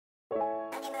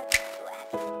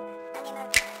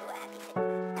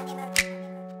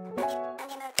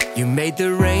You made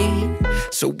the rain,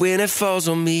 so when it falls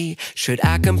on me, should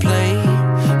I complain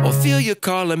or feel you're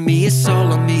calling me? It's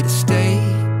all on me to stay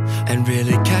and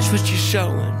really catch what you're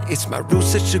showing. It's my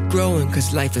roots that you're growing,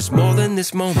 cause life is more than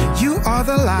this moment. You are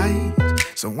the light,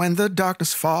 so when the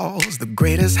darkness falls, the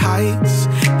greatest heights,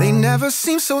 they never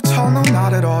seem so tall, no,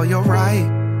 not at all, you're right.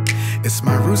 It's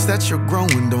my roots that you're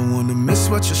growing, don't wanna miss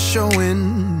what you're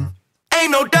showing.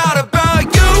 Ain't no doubt about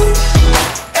you,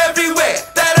 everywhere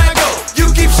that I go,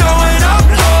 you keep showing up,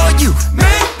 Lord, you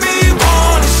make me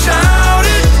wanna shout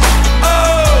it.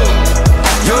 Oh,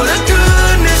 you're the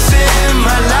goodness in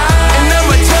my life, and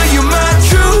I'ma tell you my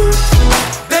truth.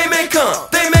 They may come,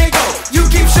 they may go, you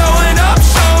keep showing up,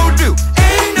 so do.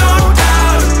 Ain't no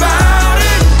doubt about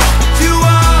it, you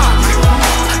are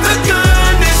the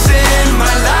goodness in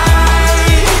my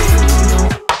life.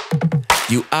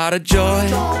 You are the joy,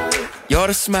 you're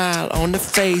the smile on the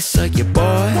face of your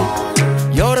boy.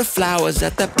 You're the flowers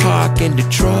at the park in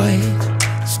Detroit.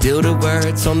 Still the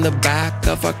words on the back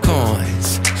of our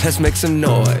coins. Let's make some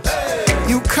noise.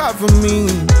 You cover me,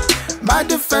 my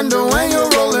defender, when you're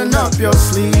rolling up your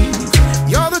sleeve.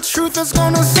 You're the truth that's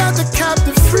gonna set the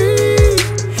captive free.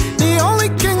 The only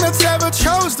king that's ever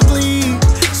chose to bleed.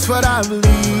 That's what I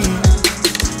believe.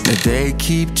 But they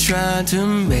keep trying to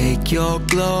make your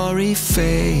glory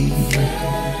fade,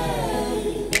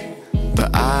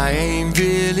 but I ain't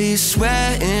really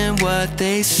sweating what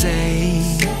they say.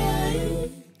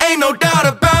 Ain't no doubt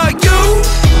about you,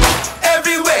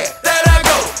 everywhere that I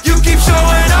go, you keep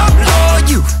showing up, Lord,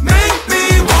 you make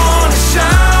me wanna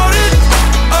shout it.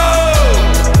 Oh,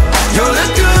 you're the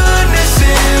goodness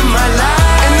in my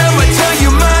life, and I'ma tell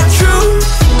you my truth.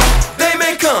 They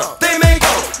may come, they may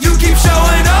go, you keep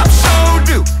showing up, so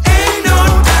do. Ain't no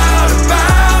doubt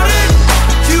about it,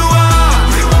 you are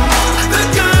the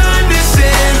goodness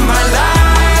in my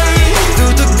life.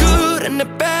 Through the good and the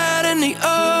bad and the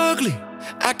ugly,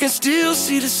 I can still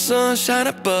see the sun shine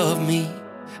above me.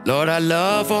 Lord, I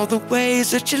love all the ways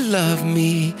that you love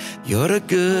me. You're the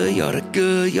good, you're the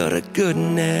good, you're the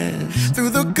goodness.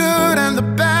 Through the good and the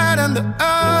bad and the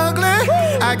ugly,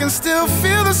 I can still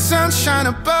feel the sunshine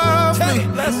above me.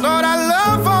 Lord, I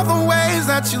love all the ways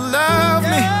that you love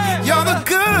me. You're the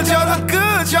good, you're the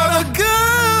good, you're the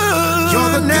good.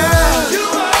 You're the good,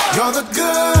 you're the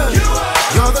good,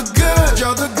 you're the good,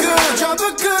 you're the good, you're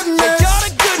the goodness.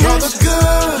 You're the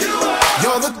good,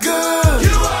 you're the good,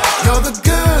 you're the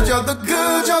good, you're the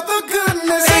good, you're the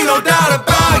goodness. Ain't no doubt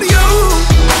about you,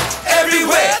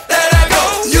 everywhere that I go,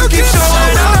 you keep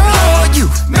showing up, Lord, you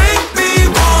make me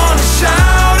wanna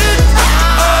shout it.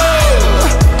 Oh,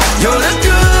 you're the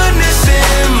goodness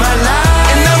in my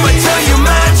life, and I'ma tell you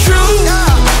my truth.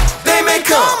 They may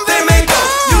come, they may go,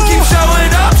 you keep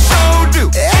showing up, so do.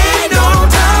 Ain't no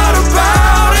doubt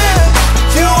about it,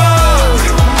 you are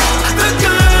the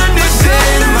goodness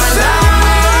in my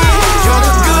life. You're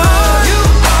the good,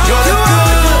 you're the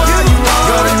good,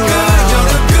 you're the good, you're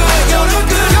the good, you're the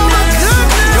good, you're the good,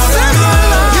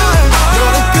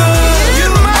 you're the good, you're the good,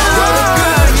 you're the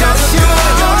good, you're the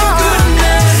good, you're the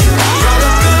goodness. You're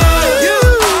the good,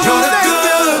 you're the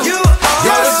good,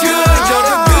 you're the good, you're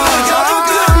the good, you're the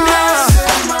goodness.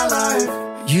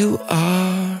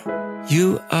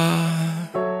 You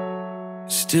are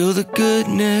still the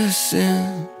goodness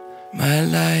in my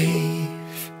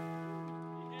life.